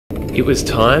It was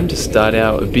time to start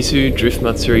our Ebisu Drift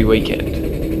Matsuri weekend.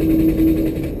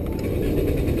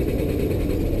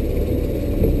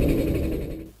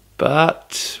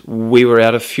 But we were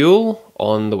out of fuel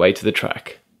on the way to the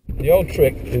track. The old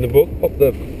trick in the book, pop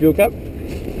the fuel cap.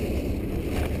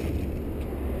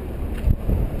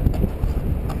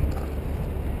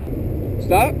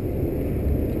 Start.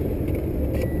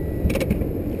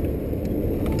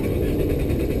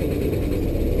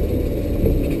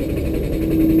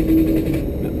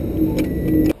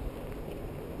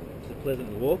 It's a pleasant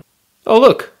walk. Oh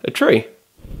look, a tree.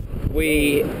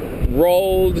 We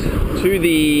rolled to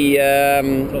the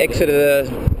exit of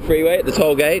the freeway at the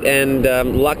toll gate, and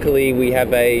luckily we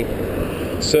have a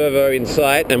servo in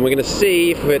sight, and we're going to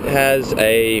see if it has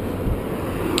a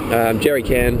jerry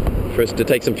can for us to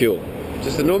take some fuel.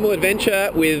 Just a normal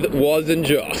adventure with Woz and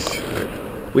Joss.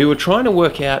 We were trying to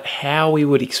work out how we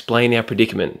would explain our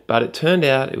predicament, but it turned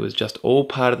out it was just all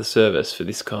part of the service for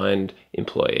this kind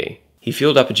employee. He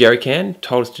filled up a jerry can,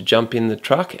 told us to jump in the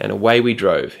truck, and away we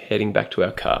drove, heading back to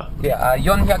our car. Yeah,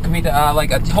 400 meter,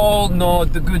 like a toll no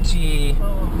Deguchi.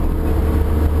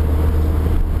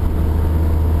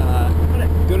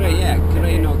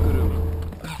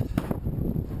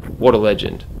 What a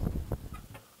legend.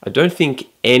 I don't think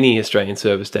any Australian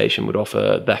service station would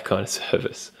offer that kind of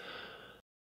service.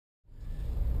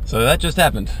 So that just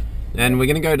happened. And we're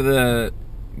going to go to the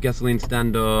gasoline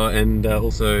stand and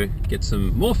also get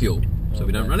some more fuel so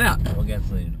we don't run out. More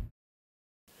gasoline.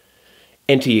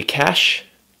 Enter your cash,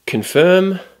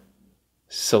 confirm,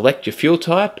 select your fuel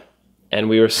type, and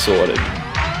we are sorted.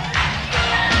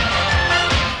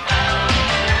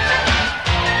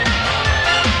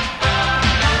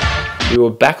 We were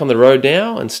back on the road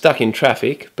now and stuck in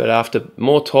traffic, but after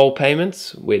more toll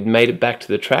payments, we'd made it back to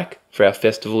the track for our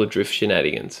Festival of Drift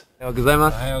shenanigans.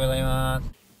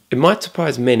 It might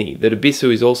surprise many that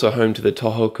Ebisu is also home to the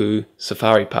Tohoku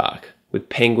Safari Park, with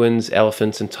penguins,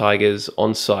 elephants and tigers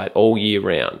on site all year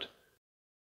round.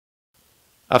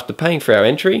 After paying for our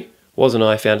entry, Woz and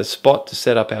I found a spot to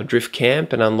set up our drift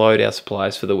camp and unload our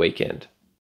supplies for the weekend.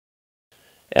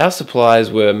 Our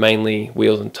supplies were mainly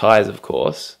wheels and tyres, of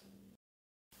course.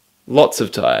 Lots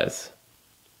of tyres,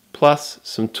 plus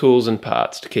some tools and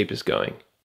parts to keep us going.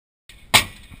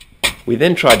 We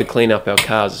then tried to clean up our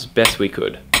cars as best we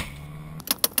could.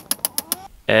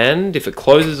 And if it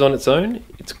closes on its own,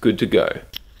 it's good to go.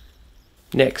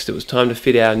 Next, it was time to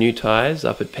fit our new tyres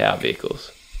up at Power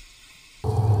Vehicles.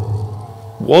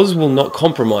 Woz will not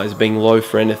compromise being low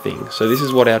for anything, so this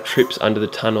is what our trips under the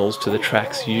tunnels to the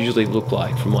tracks usually look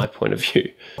like from my point of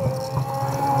view.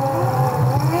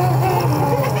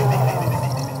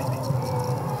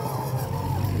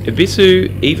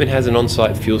 Ebisu even has an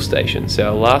on-site fuel station, so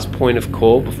our last point of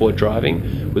call before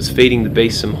driving was feeding the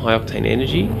beast some high-octane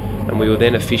energy, and we were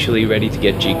then officially ready to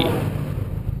get jiggy.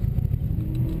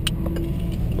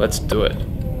 Let's do it.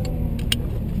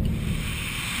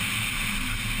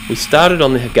 We started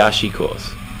on the Higashi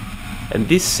course, and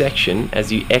this section,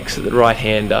 as you exit the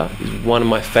right-hander, is one of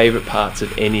my favourite parts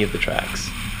of any of the tracks.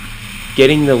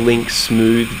 Getting the link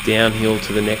smooth downhill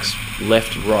to the next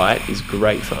left-right is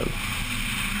great fun.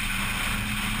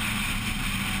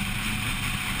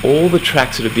 All the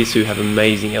tracks at Ebisu have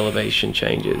amazing elevation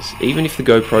changes, even if the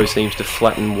GoPro seems to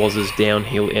flatten Woz's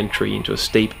downhill entry into a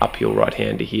steep uphill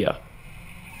right-hander here.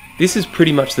 This is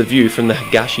pretty much the view from the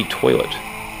Higashi toilet.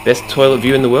 Best toilet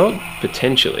view in the world?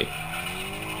 Potentially.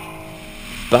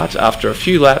 But after a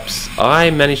few laps, I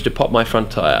managed to pop my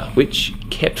front tyre, which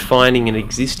kept finding an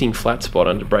existing flat spot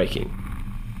under braking.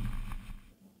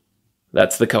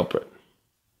 That's the culprit.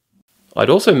 I'd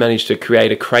also managed to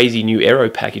create a crazy new aero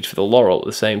package for the Laurel at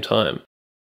the same time.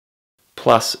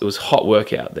 Plus, it was hot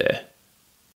work out there.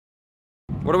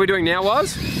 What are we doing now,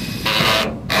 Woz?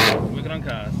 Working on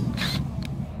cars.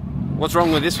 What's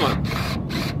wrong with this one?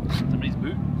 Somebody's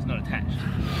boot, it's not attached.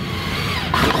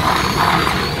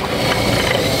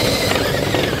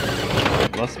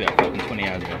 Lost about 20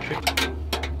 hours of our trip.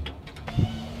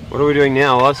 What are we doing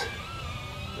now, Woz?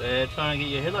 We're trying to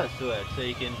get your headlights to work so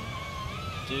you can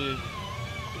do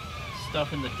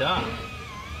stuff in the dark.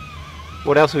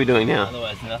 What else are we doing now?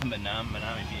 Otherwise, nothing but numb.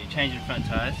 If you're changing front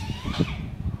tyres,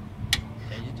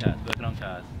 change your tyres, working on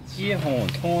cars. Yeah,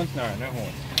 horns. Horns? No, no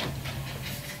horns.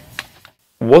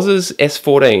 Woz's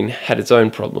S14 had its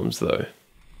own problems though.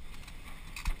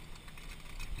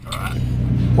 Alright.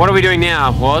 What are we doing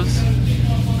now, Woz?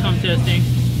 Com testing.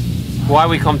 Why are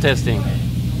we com testing?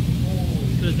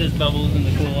 Because there's bubbles in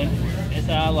the coolant. It's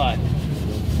our life.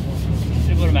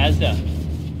 We've got a Mazda.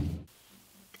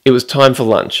 It was time for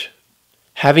lunch.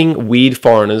 Having weird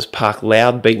foreigners park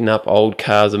loud, beaten up old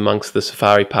cars amongst the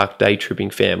safari park day tripping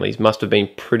families must have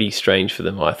been pretty strange for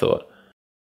them, I thought.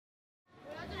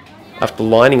 After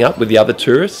lining up with the other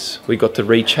tourists, we got to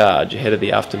recharge ahead of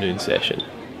the afternoon session.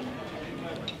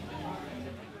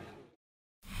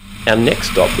 Our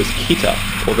next stop was Kita,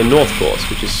 or the North Course,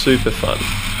 which is super fun.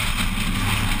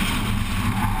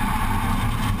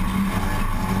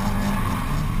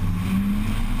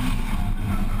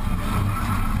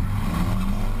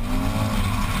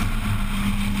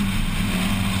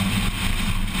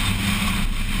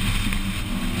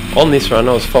 On this run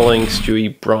I was following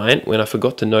Stewie Bryant when I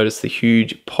forgot to notice the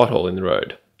huge pothole in the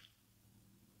road.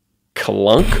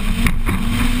 Clunk.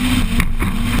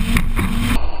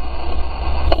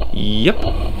 Yep,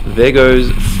 there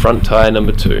goes front tyre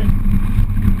number 2.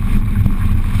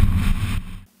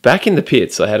 Back in the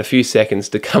pits I had a few seconds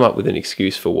to come up with an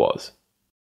excuse for Woz.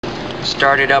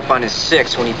 Started up on his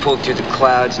 6 when he pulled through the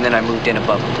clouds, and then I moved in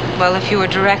above him. Well, if you were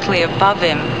directly above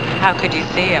him, how could you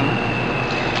see him?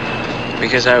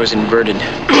 Because I was inverted.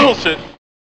 Bullshit.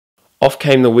 Off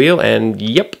came the wheel and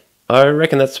yep, I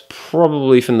reckon that's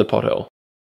probably from the pothole.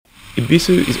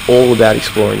 Ebisu is all about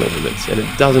exploring the limits, and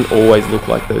it doesn't always look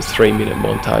like those 3-minute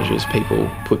montages people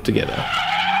put together.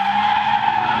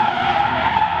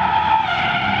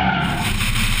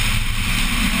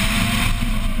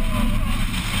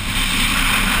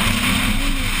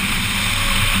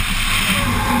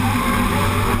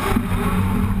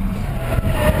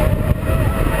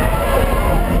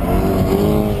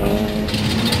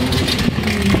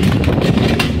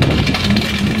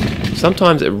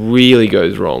 Sometimes it really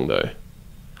goes wrong though.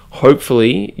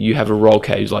 Hopefully you have a roll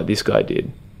cage like this guy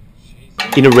did.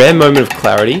 In a rare moment of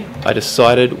clarity, I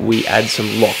decided we add some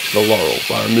lock to the Laurel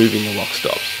by removing the lock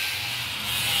stops.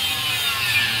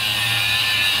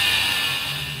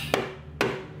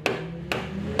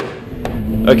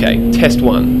 Okay, test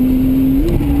 1.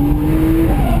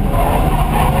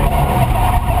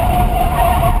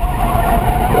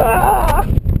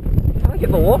 Can't get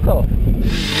the lock off.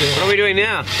 What are we doing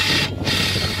now?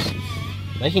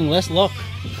 Making less lock.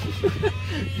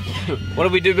 What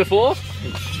did we do before?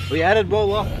 We added more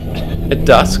lock. At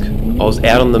dusk, I was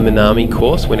out on the Minami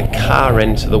course when a car ran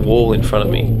into the wall in front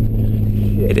of me.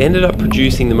 It ended up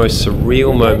producing the most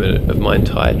surreal moment of my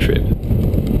entire trip.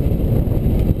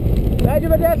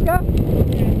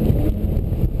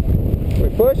 We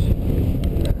push?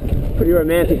 Pretty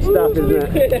romantic stuff, isn't it?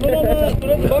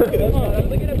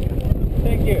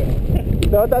 Thank you.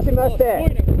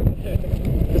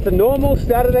 Just a normal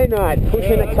Saturday night,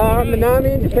 pushing a car on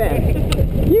Minami in Japan.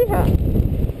 Yeehaw!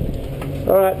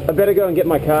 Alright, I better go and get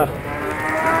my car.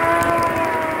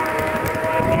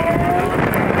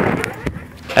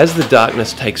 As the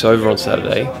darkness takes over on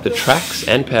Saturday, the tracks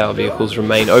and power vehicles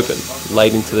remain open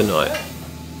late into the night.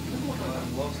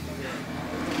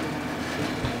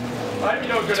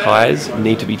 Tyres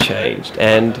need to be changed,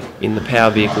 and in the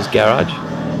power vehicles garage,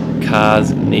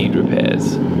 cars need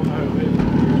repairs.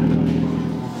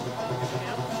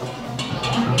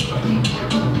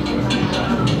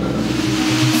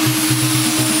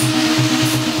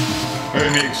 How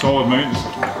to make solid mounts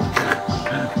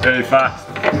very fast.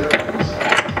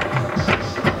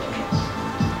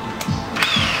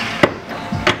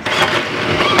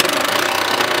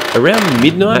 Around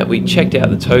midnight we checked out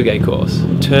the Toge course.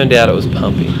 Turned out it was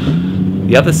pumping.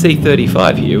 The other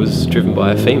C35 here was driven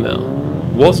by a female.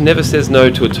 Woz never says no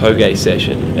to a Toge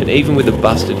session, and even with a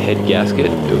busted head gasket,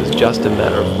 it was just a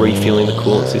matter of refueling the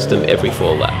coolant system every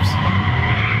 4 laps.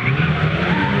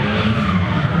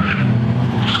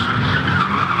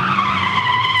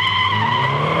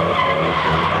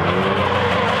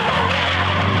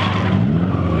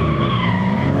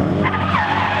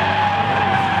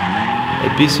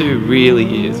 Ebisu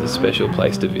really is a special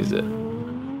place to visit.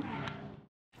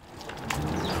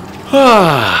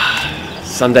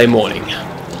 Sunday morning.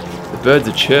 The birds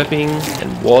are chirping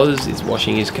and Woz is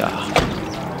washing his car.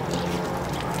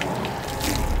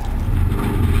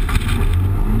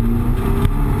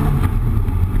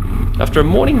 After a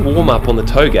morning warm-up on the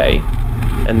Toge,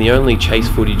 and the only chase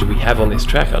footage we have on this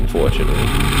track unfortunately,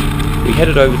 we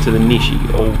headed over to the Nishi,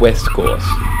 or West Course,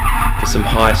 for some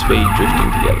high-speed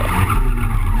drifting together.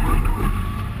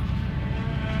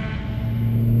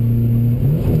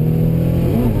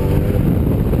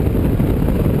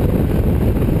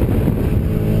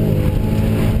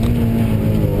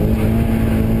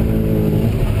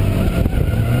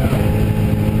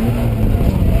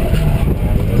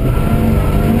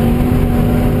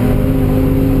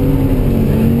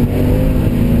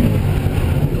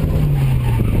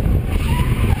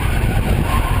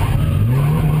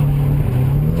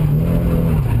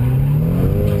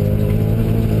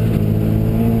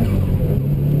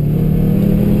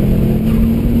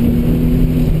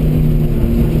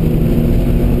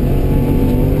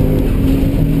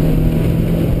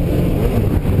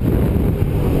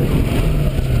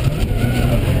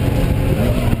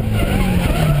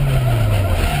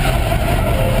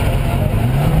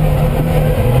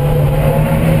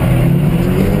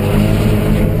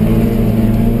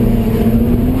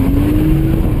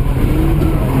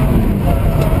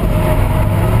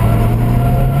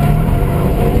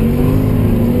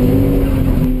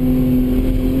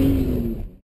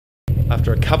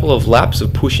 couple of laps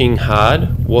of pushing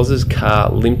hard, Waz's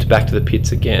car limped back to the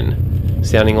pits again,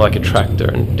 sounding like a tractor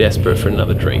and desperate for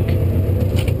another drink.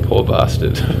 Poor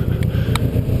bastard.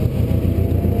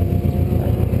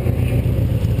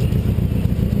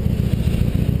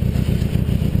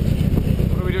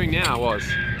 What are we doing now, Waz?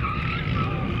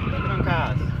 Working on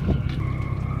cars.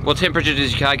 What temperature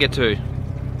does your car get to?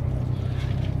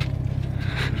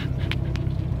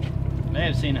 May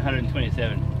have seen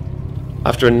 127.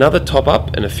 After another top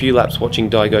up and a few laps watching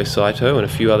Daigo Saito and a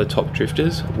few other top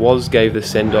drifters, Waz gave the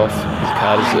send-off his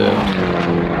car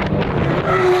deserved.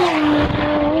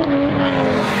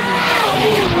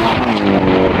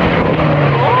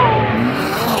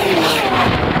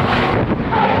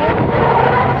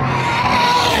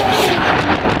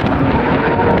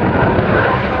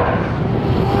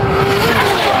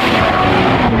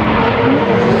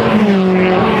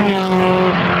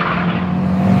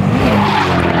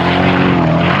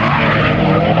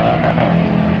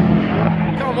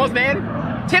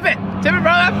 Man, tip it,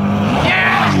 brother.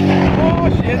 Yes! Oh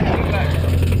shit!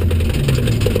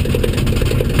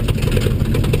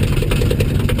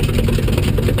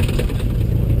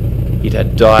 It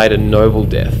had died a noble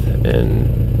death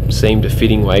and seemed a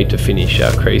fitting way to finish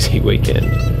our crazy weekend.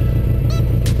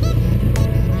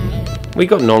 We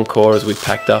got an encore as we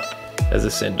packed up as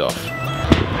a send-off.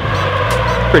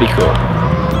 Pretty cool.